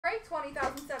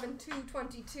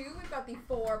20,007-222. We've got the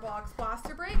 4-box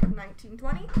blaster break of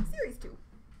 1920, Series 2.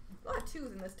 A lot of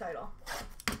 2s in this title.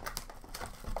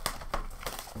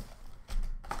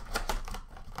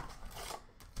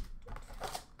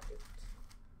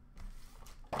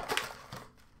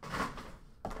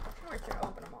 We're going to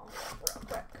open them all real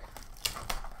quick.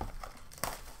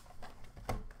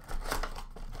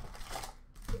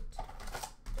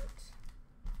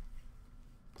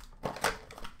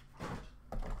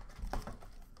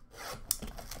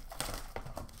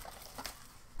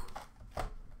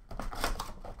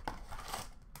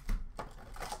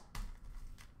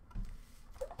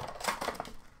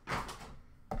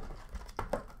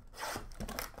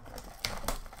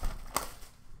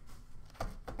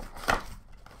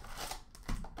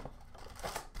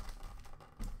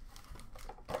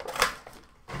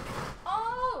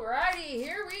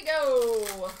 Here we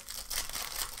go.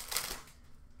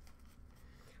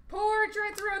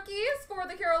 Portraits rookies for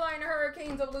the Carolina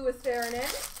Hurricanes of Louis Ferrinin.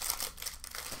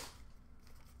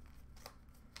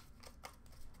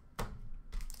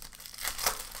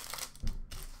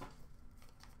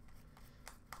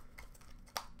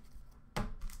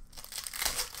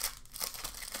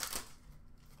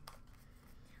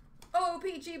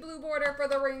 OPG blue border for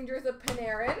the Rangers of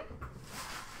Panarin.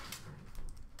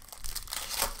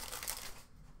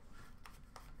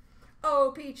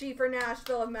 OPG for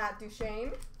Nashville of Matt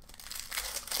Duchene.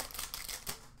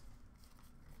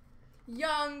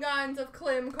 Young Guns of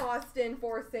Klim Kostin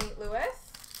for St. Louis.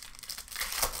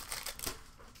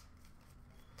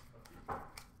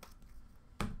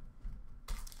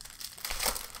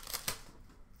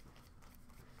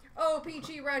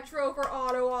 OPG Retro for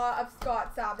Ottawa of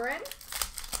Scott Sabrin.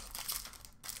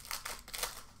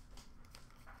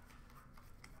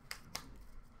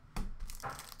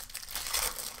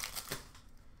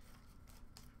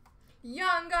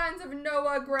 Young Guns of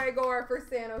Noah Gregor for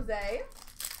San Jose.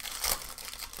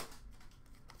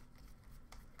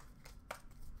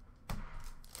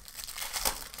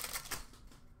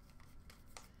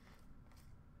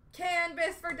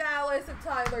 Canvas for Dallas of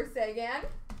Tyler Seguin.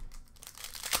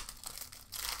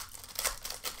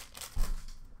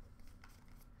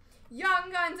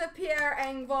 Young Guns of Pierre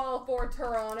Engvall for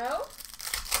Toronto.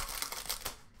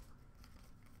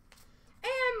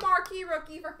 Marquee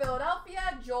rookie for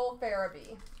Philadelphia, Joel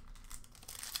Farabee.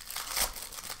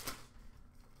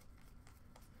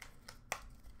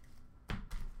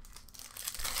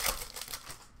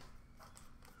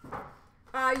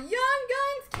 Young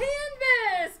Guns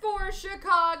canvas for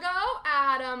Chicago,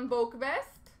 Adam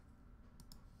Boqvist.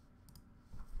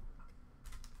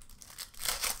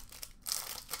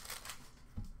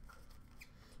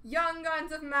 Young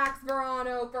Guns of Max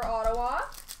Verano for Ottawa.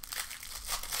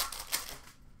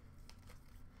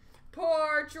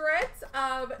 Portraits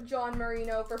of John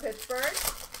Marino for Pittsburgh.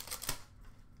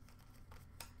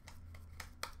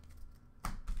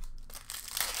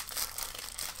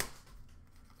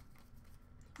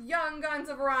 Young Guns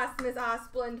of Rasmus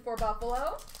Asplund for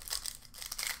Buffalo.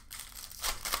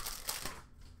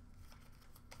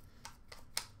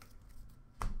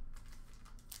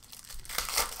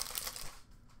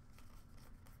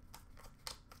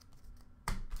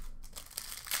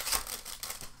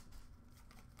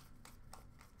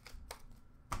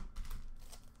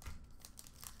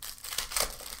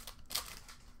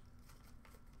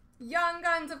 Young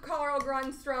Guns of Carl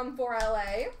Grundstrom for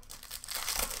LA.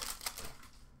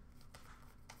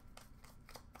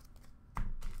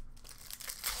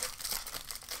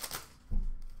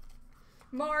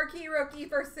 Marquee rookie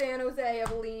for San Jose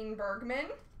of Lean Bergman.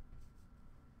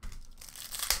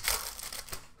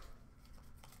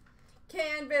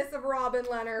 Canvas of Robin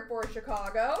Leonard for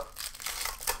Chicago.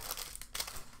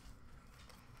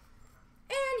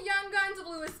 And Young Guns of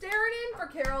Louis Ferrinin for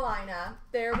Carolina.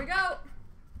 There we go.